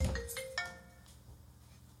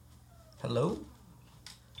Hello?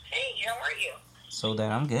 Hey, how are you? So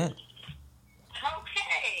then I'm good.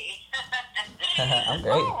 Okay. I'm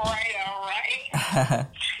great. All right.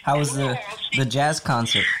 How was the jazz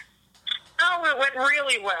concert? Oh, it went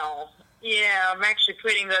really well. Yeah, I'm actually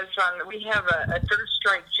putting those on. We have a Third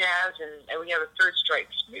Strike Jazz and we have a Third Strike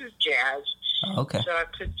Smooth Jazz. Oh, okay. So I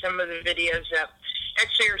put some of the videos up.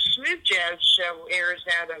 Actually, our Smooth Jazz show airs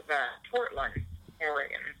out of Portland,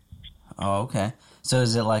 Oregon. Oh, okay. So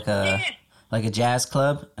is it like a jazz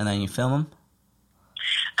club, and then you film them?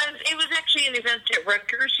 It was actually an event at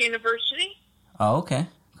Rutgers University. Oh, okay.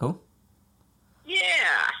 Cool.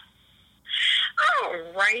 Yeah. All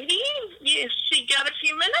righty. You got a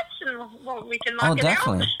few minutes, and we can knock it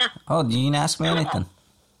definitely. out? You can ask me anything.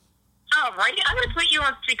 All righty. I'm going to put you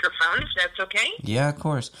on speakerphone, if that's okay. Yeah, of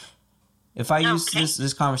course. If I use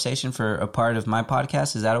this conversation for a part of my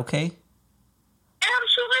podcast, is that okay?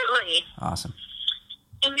 Absolutely. Awesome.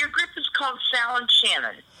 And your group is called Sal and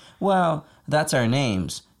Shannon. Well, that's our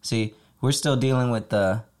names. See, we're still dealing with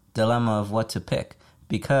the dilemma of what to pick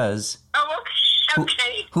because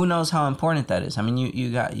Okay. who knows how important that is? I mean,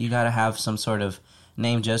 you got to have some sort of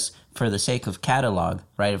name just for the sake of catalog,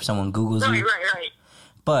 right? If someone Googles you, Right.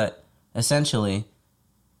 But essentially,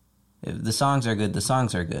 if the songs are good, the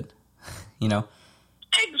songs are good. You know.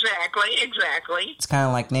 Exactly. It's kind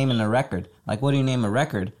of like naming a record. Like, what do you name a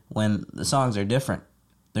record when the songs are different?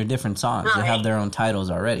 They're different songs. Right. They have their own titles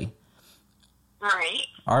already. Right.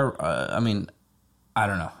 I mean, I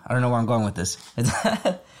don't know. I don't know where I'm going with this.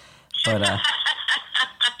 But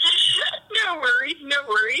No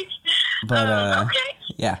worries. Okay.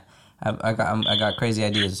 Yeah, I got crazy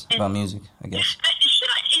ideas about music, I guess.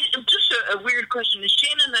 Just a weird question: is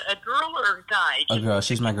Shannon a girl or a guy? A girl.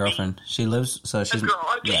 She's my girlfriend. She lives. So she's a girl.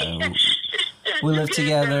 Okay. Yeah. We live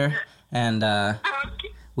together, and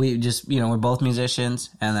we just we're both musicians,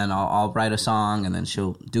 and then I'll write a song, and then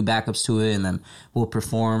she'll do backups to it, and then we'll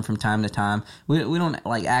perform from time to time. We don't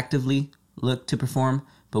like actively look to perform,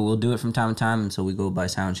 but we'll do it from time to time, and so we go by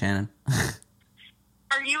Sal and Shannon.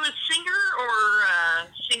 Are you a singer or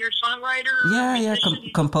singer-songwriter? Yeah,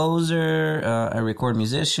 composer. I record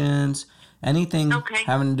musicians. Anything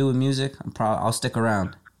having to do with music, I'll stick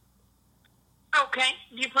around. Okay.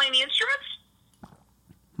 Do you play any instruments?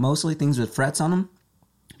 Mostly things with frets on them,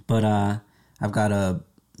 but I've got a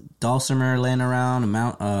dulcimer laying around,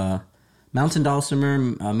 a mountain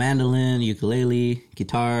dulcimer, a mandolin, ukulele,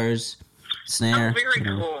 guitars, snare. Oh, very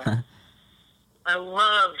cool. I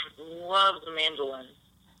love the mandolin.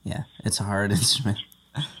 Yeah, it's a hard instrument.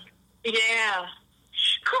 Yeah.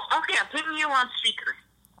 Cool. Okay, I'm putting you on speaker.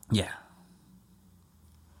 Yeah.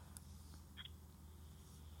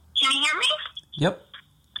 Can you hear me? Yep.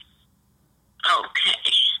 Okay.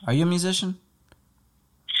 Are you a musician?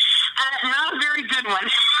 Not a very good one.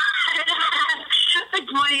 I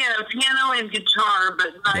play piano and guitar,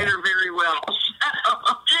 but neither very well.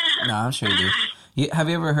 No, I'm sure you do. Have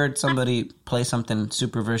you ever heard somebody play something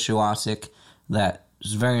super virtuosic that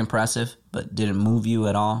was very impressive but didn't move you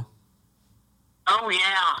at all? Oh,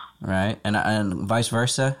 yeah. Right? And vice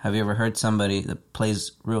versa? Have you ever heard somebody that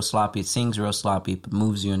plays real sloppy, sings real sloppy, but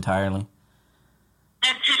moves you entirely?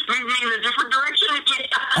 You mean a different direction?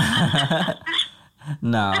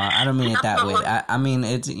 No, I don't mean it that way. I mean,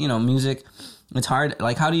 it's, music, it's hard.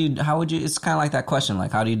 Like, it's kind of like that question,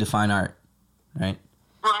 like, how do you define art? Right?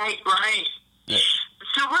 Right. Yeah.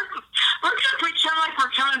 So we're going to pretend like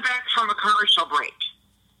we're coming back from a commercial break,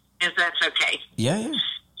 if that's okay. Yeah.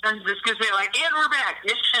 I'm just going to say, like, and we're back.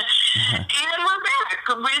 And we're back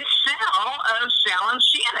with Sal of Sal and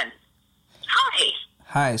Shannon. Hi.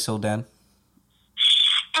 Hi, Soul Dan.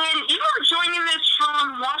 And you are joining us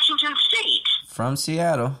from Washington State. From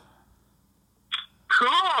Seattle.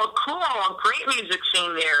 Cool. Great music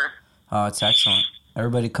scene there. Oh, it's excellent.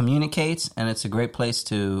 Everybody communicates, and it's a great place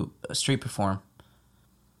to street perform.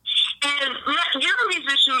 And you're a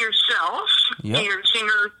musician yourself. Yep. You're a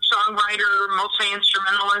singer, songwriter,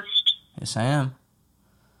 multi-instrumentalist. Yes, I am.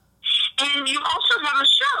 And you also have a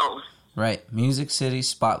show. Right, Music City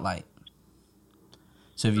Spotlight.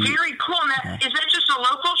 So very cool. Now, is that just a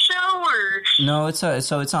local show, or? No, it's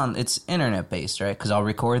internet based, right? Because I'll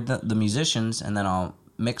record the musicians, and then I'll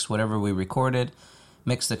mix whatever we recorded,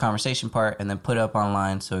 mix the conversation part, and then put it up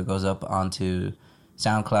online, so it goes up onto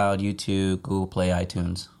SoundCloud, YouTube, Google Play,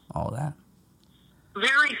 iTunes, all that.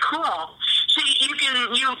 Very cool. So you can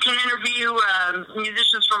interview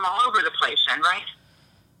musicians from all over the place, then, right?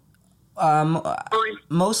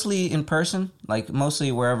 Mostly in person, like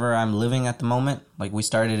mostly wherever I'm living at the moment. Like we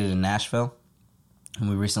started it in Nashville, and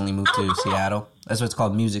we recently moved to Seattle. That's what it's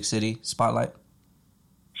called, Music City Spotlight.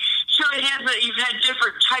 So it has you've had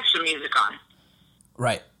different types of music on.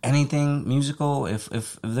 Right. Anything musical, if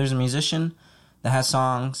there's a musician that has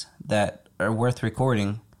songs that are worth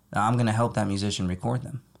recording, I'm going to help that musician record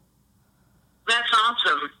them. That's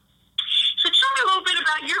awesome. So tell me a little bit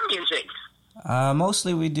about your music.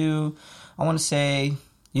 Mostly we do, I want to say,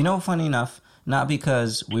 funny enough, not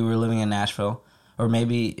because we were living in Nashville, or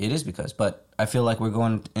maybe it is because, but I feel like we're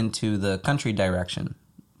going into the country direction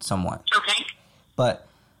somewhat. Okay. But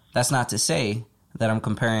that's not to say that I'm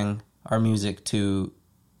comparing our music to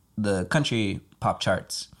the country pop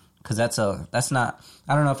charts, because that's not,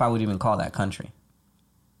 I don't know if I would even call that country.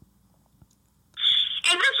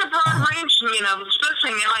 And there's a broad range,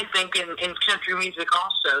 especially now I think in country music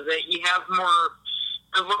also, that you have more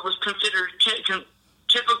of what was considered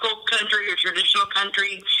typical country or traditional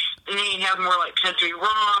country, and then you have more like country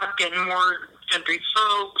rock and more country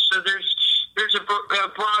folk, so there's a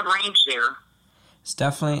broad range there. It's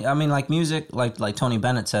definitely, like music, like Tony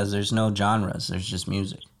Bennett says, there's no genres, there's just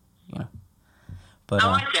music, But,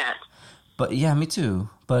 I like that. But yeah, me too.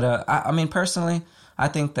 But personally, I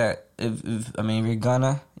think that if you're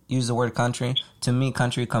gonna use the word country, to me,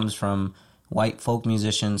 country comes from white folk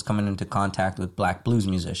musicians coming into contact with black blues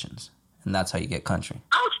musicians, and that's how you get country.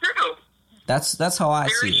 Oh, true. That's how I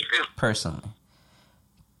see it true. Personally.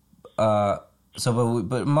 But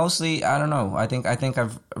mostly, I don't know. I think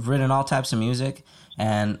I've written all types of music,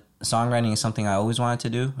 and songwriting is something I always wanted to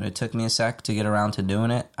do. It took me a sec to get around to doing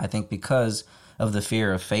it. I think because of the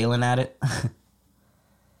fear of failing at it.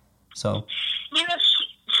 So.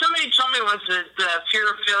 Somebody told me once that fear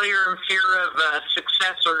of failure and fear of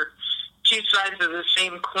success are two sides of the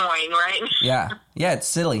same coin, right? Yeah, it's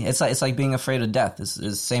silly. It's like being afraid of death. It's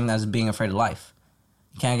the same as being afraid of life.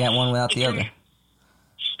 You can't get one without the other.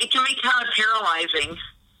 It can be kind of paralyzing.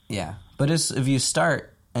 Yeah, but if you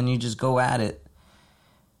start and you just go at it,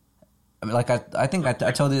 I think I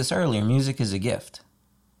told you this earlier. Music is a gift.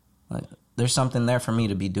 Like, there's something there for me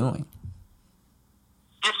to be doing.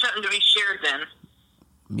 And something to be shared then.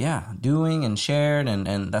 Yeah, doing and shared,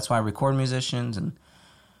 and that's why I record musicians, and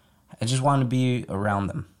I just want to be around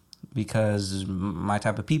them because my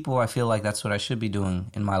type of people, I feel like that's what I should be doing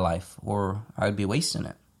in my life, or I'd be wasting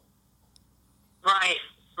it. Right.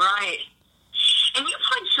 And you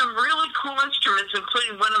played some really cool instruments,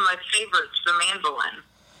 including one of my favorites, the mandolin.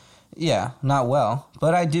 Yeah, not well,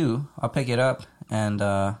 but I do. I'll pick it up, and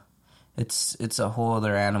it's a whole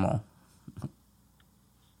other animal.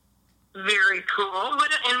 Very cool.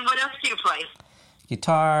 What else do you play?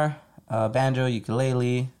 Guitar, banjo,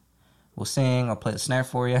 ukulele. We'll sing. I'll play the snare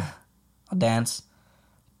for you. I'll dance.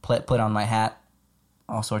 Put on my hat.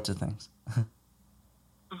 All sorts of things.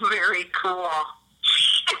 Very cool.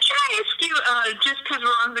 And can I ask you, just because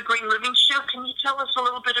we're on the Green Living Show, can you tell us a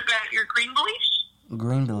little bit about your green beliefs?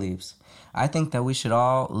 Green beliefs. I think that we should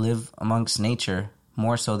all live amongst nature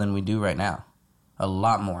more so than we do right now. A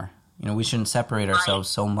lot more. We shouldn't separate ourselves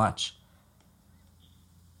so much.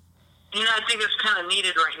 I think it's kind of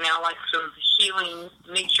needed right now, like some healing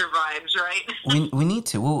nature vibes, right? we need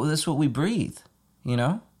to. Well, that's what we breathe,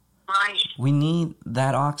 Right. We need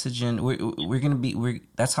that oxygen. We're going to be,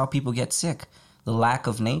 that's how people get sick. The lack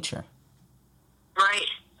of nature. Right.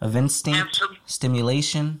 Of instinct, Absolutely.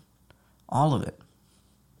 Stimulation, all of it.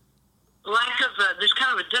 Lack of, there's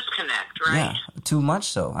kind of a disconnect, right? Yeah, too much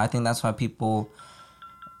so. I think that's why people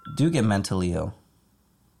do get mentally ill.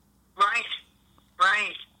 Right.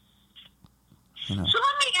 So let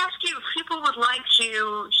me ask you, if people would like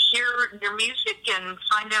to hear your music and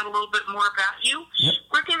find out a little bit more about you, Yep.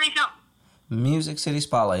 Where can they go? Music City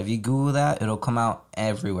Spotlight. If you Google that, it'll come out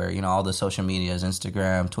everywhere. All the social medias,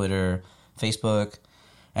 Instagram, Twitter, Facebook,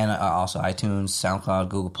 and also iTunes, SoundCloud,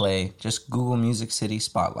 Google Play. Just Google Music City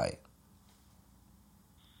Spotlight.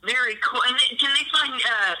 Very cool. And can they find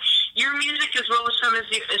your music as well as some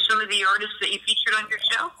of the artists that you featured on your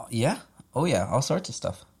show? Yeah. Oh, yeah. All sorts of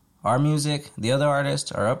stuff. Our music, the other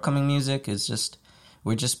artists, our upcoming music is just,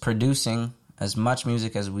 we're just producing as much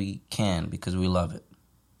music as we can because we love it.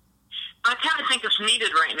 I kind of think it's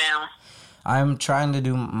needed right now. I'm trying to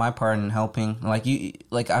do my part in helping, kind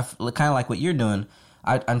of like what you're doing.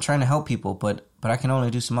 I'm trying to help people, but I can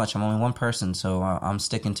only do so much. I'm only one person, so I'm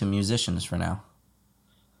sticking to musicians for now.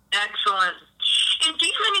 Excellent. And do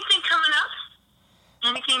you have anything coming up?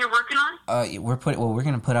 Anything you're working on? We're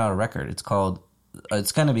gonna put out a record.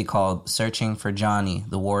 It's gonna be called "Searching for Johnny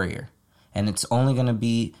the Warrior," and it's only gonna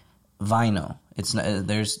be vinyl. It's not,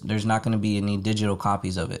 there's not gonna be any digital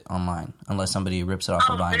copies of it online unless somebody rips it off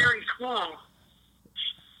of vinyl. Very cool.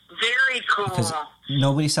 Very cool. Because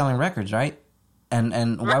nobody's selling records, right?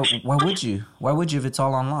 And why would you? Why would you if it's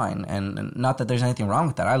all online? And not that there's anything wrong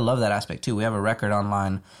with that. I love that aspect too. We have a record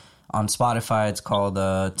online on Spotify. It's called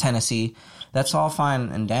Tennessee. That's all fine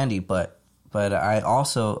and dandy, but I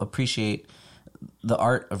also appreciate the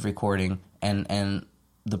art of recording and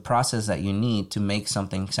the process that you need to make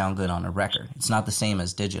something sound good on a record. It's not the same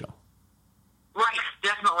as digital. Right,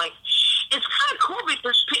 definitely. It's kind of cool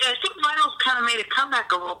because I think vinyl's kind of made a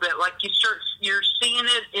comeback a little bit. Like you're seeing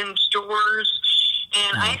it in stores,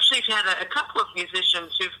 and I actually have had a couple of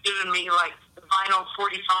musicians who've given me like vinyl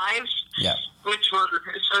 45s. Yeah. Which were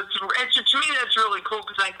to me that's really cool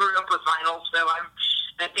because I grew up with vinyl, so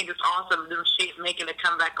I think it's awesome to see it making a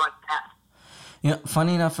comeback like that. You know,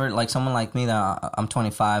 funny enough for like someone like me that I'm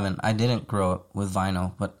 25 and I didn't grow up with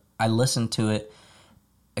vinyl, but I listened to it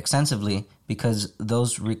extensively because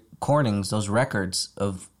those recordings, those records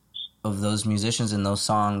of those musicians and those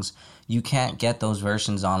songs, you can't get those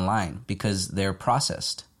versions online because they're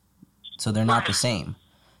processed, so they're not the same.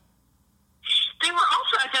 They were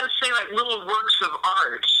also, I gotta say, like little works of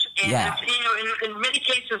art, and you know, in many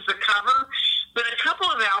cases the cover. But a couple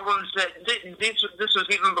of albums that this was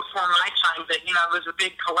even before my time. That I was a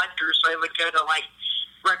big collector, so I would go to like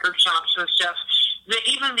record shops and stuff. That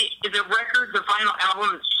even the record, the vinyl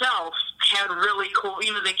album itself had really cool.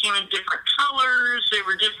 They came in different colors. They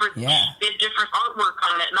were different. Yeah. They had different artwork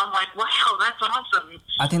on it, and I'm like, wow, that's awesome.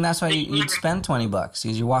 I think that's why you'd spend $20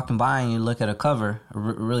 because you're walking by and you look at a cover, a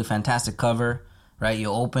really fantastic cover, right?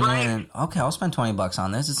 You open it and okay, I'll spend $20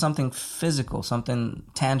 on this. It's something physical, something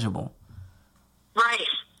tangible. Right,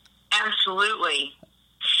 absolutely.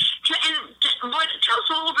 And tell us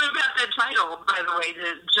a little bit about that title, by the way,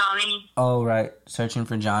 the Johnny. Oh, right. Searching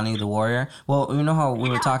for Johnny the Warrior. Well, you know how we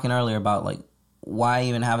were talking earlier about, like, why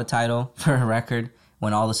even have a title for a record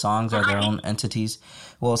when all the songs are their own entities?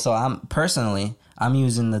 Well, so I'm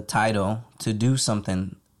using the title to do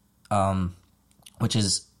something, which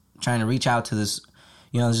is trying to reach out to this.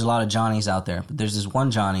 There's a lot of Johnnies out there, but there's this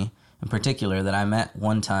one Johnny in particular that I met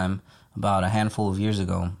one time about a handful of years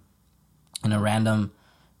ago in a random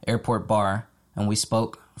airport bar, and we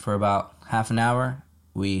spoke for about half an hour.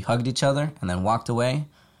 We hugged each other and then walked away,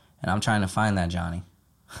 and I'm trying to find that Johnny.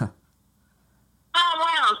 Oh,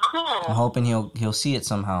 wow, cool. I'm hoping he'll see it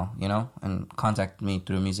somehow, and contact me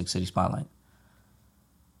through Music City Spotlight.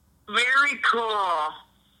 Very cool.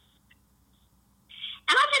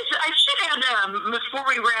 And I should add, before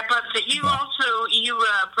we wrap up, that you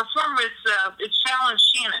perform with Sal and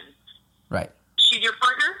Shannon. Right. She's your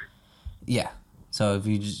partner? Yeah. So if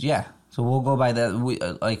you just, so we'll go by that. We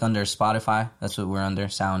like under Spotify. That's what we're under,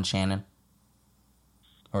 Sal and Shannon.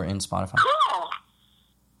 Or in Spotify. Cool.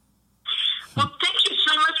 Well, thank you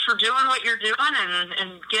so much for doing what you're doing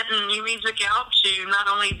and getting new music out to not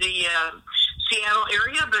only the Seattle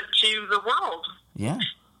area, but to the world. Yeah.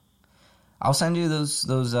 I'll send you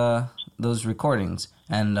those recordings,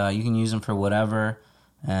 and you can use them for whatever.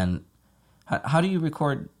 And how do you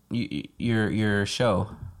record your show?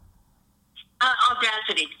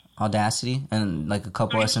 Audacity, and like a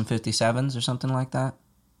couple SM57s or something like that.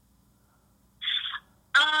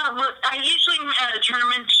 I usually turn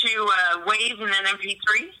them into WAV and then MP3.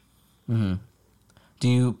 Mm-hmm. Do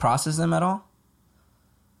you process them at all?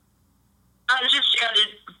 Just edit.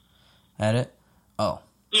 Edit? Oh.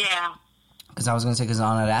 Yeah. Because I was going to say, because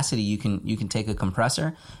on Audacity you can take a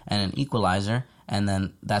compressor and an equalizer, and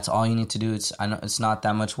then that's all you need to do. I know it's not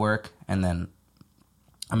that much work, and then,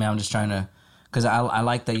 I'm just trying to, because I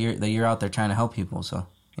like that you're out there trying to help people. So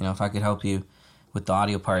if I could help you with the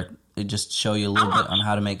audio part, it just show you a little bit on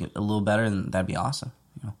how to make it a little better, then that'd be awesome.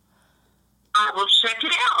 I will check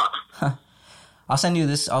it out. I'll send you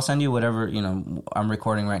this. I'll send you whatever I'm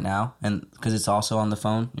recording right now, and because it's also on the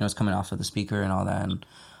phone, it's coming off of the speaker and all that, and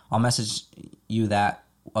I'll message you that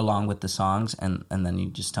along with the songs, and then you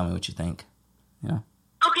just tell me what you think. Okay.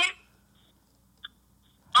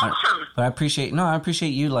 Awesome. But I appreciate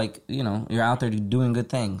you, like, you're out there doing good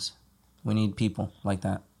things. We need people like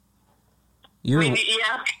that.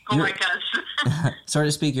 Like us. So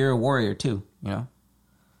to speak, you're a warrior too,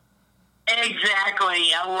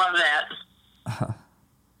 Exactly. I love that.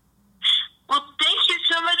 Well, thank you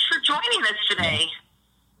so much for joining us today.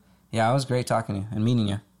 Yeah, it was great talking to you and meeting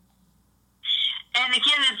you. And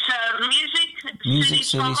again, it's Music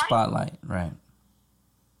City Spotlight. Right.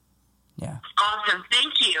 Yeah. Awesome.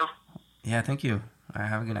 Thank you. Yeah, thank you. All right,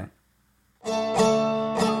 have a good night.